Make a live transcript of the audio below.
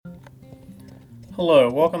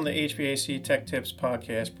Hello, welcome to HVAC Tech Tips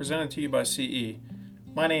Podcast, presented to you by CE.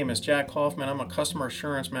 My name is Jack Kaufman. I'm a Customer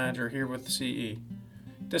Assurance Manager here with CE.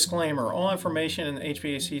 Disclaimer, all information in the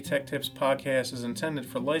HVAC Tech Tips Podcast is intended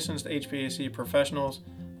for licensed HVAC professionals.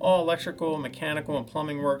 All electrical, mechanical, and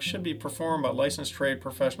plumbing work should be performed by licensed trade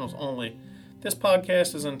professionals only. This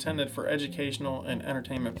podcast is intended for educational and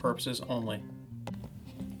entertainment purposes only.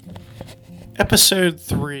 Episode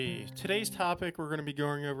 3. Today's topic, we're going to be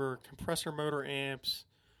going over compressor motor amps,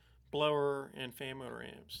 blower, and fan motor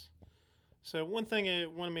amps. So one thing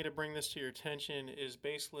it wanted me to bring this to your attention is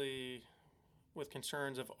basically with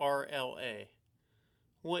concerns of RLA.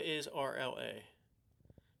 What is RLA?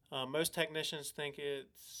 Most technicians think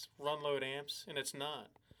it's run load amps, and it's not.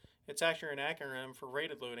 It's actually an acronym for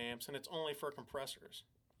rated load amps, and it's only for compressors.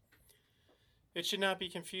 It should not be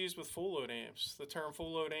confused with full load amps. The term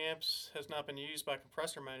full load amps has not been used by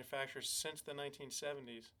compressor manufacturers since the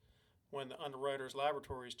 1970s, when the Underwriters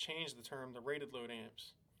Laboratories changed the term to rated load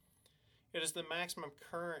amps. It is the maximum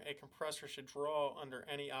current a compressor should draw under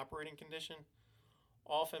any operating condition,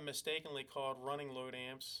 often mistakenly called running load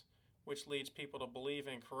amps, which leads people to believe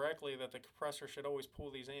incorrectly that the compressor should always pull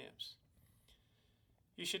these amps.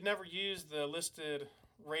 You should never use the listed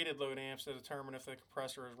rated load amps to determine if the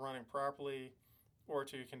compressor is running properly or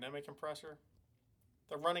to condemn a compressor.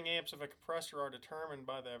 The running amps of a compressor are determined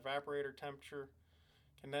by the evaporator temperature,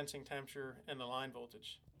 condensing temperature, and the line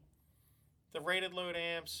voltage. The rated load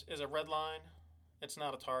amps is a red line. It's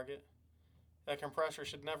not a target. A compressor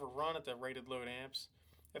should never run at the rated load amps.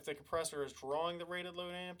 If the compressor is drawing the rated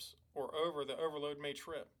load amps or over, the overload may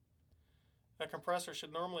trip. A compressor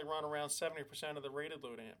should normally run around 70% of the rated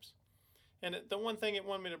load amps. And the one thing it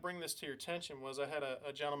wanted me to bring this to your attention was I had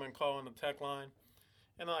a gentleman call in the tech line,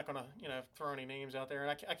 and I'm not going to throw any names out there, and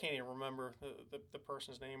I can't even remember the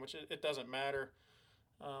person's name, which it doesn't matter.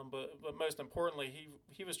 But most importantly,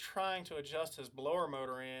 he was trying to adjust his blower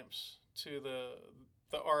motor amps to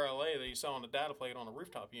the RLA that you saw on the data plate on a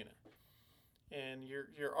rooftop unit. And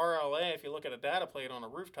your RLA, if you look at a data plate on a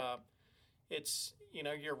rooftop, it's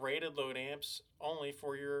your rated load amps only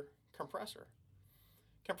for your compressor.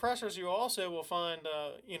 Compressors, you also will find,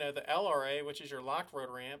 the LRA, which is your locked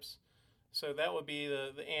rotor amps. So that would be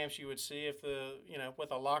the amps you would see if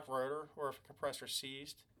with a locked rotor or if a compressor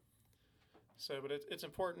seized. So, but it's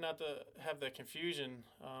important not to have the confusion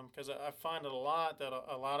because I find it a lot that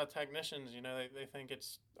a lot of technicians, they think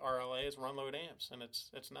it's RLA is run load amps, and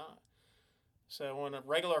it's not. So on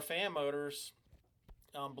regular fan motors,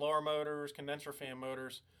 blower motors, condenser fan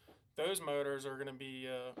motors, those motors are going to be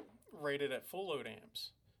rated at full load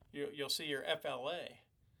amps. You'll see your FLA.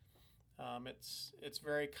 It's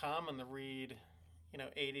very common to read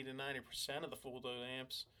 80 to 90% of the full load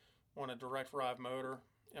amps on a direct drive motor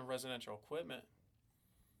and residential equipment.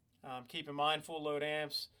 Keep in mind, full load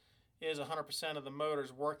amps is 100% of the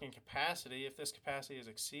motor's working capacity. If this capacity is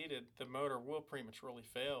exceeded, the motor will prematurely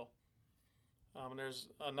fail. And there's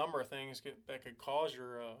a number of things that could cause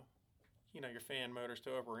your fan motors to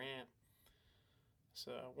overamp.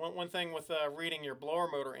 So one thing with reading your blower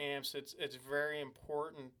motor amps, it's very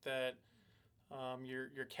important that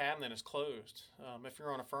your cabinet is closed. If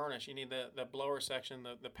you're on a furnace, you need that blower section,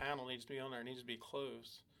 the panel needs to be on there, it needs to be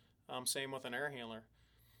closed. Same with an air handler.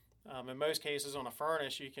 In most cases on a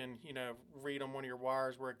furnace, you can read on one of your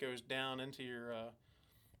wires where it goes down into your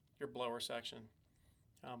blower section.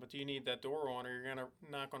 But you need that door on, or you're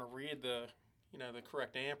not going to read the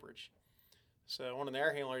correct amperage. So on an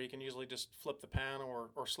air handler, you can usually just flip the panel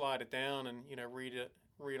or slide it down and read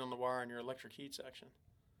on the wire in your electric heat section.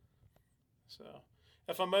 So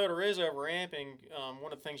if a motor is overamping,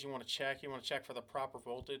 one of the things you want to check for the proper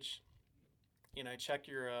voltage. Check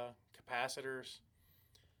your capacitors.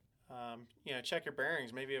 Check your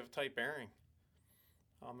bearings. Maybe you have a tight bearing.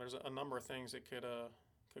 There's a number of things that could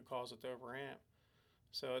cause it to overamp.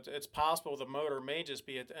 So it's possible the motor may just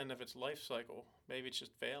be at the end of its life cycle. Maybe it's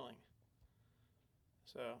just failing.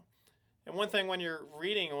 So, and one thing when you're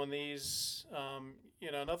reading on these,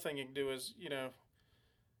 another thing you can do is,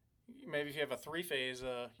 maybe if you have a three-phase,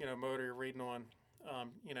 motor you're reading on,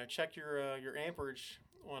 check your amperage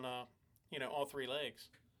on, all three legs.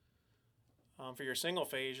 For your single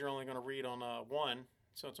phase, you're only going to read on one,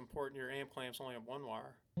 so it's important your amp clamp's only on one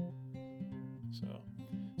wire.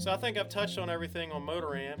 So I think I've touched on everything on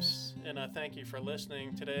motor amps, and I thank you for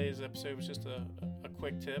listening. Today's episode was just a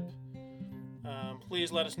quick tip.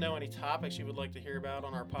 Please let us know any topics you would like to hear about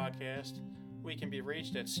on our podcast. We can be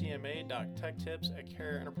reached at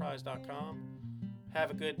cma.techtips@carrierenterprise.com. Have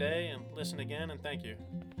a good day and listen again, and thank you.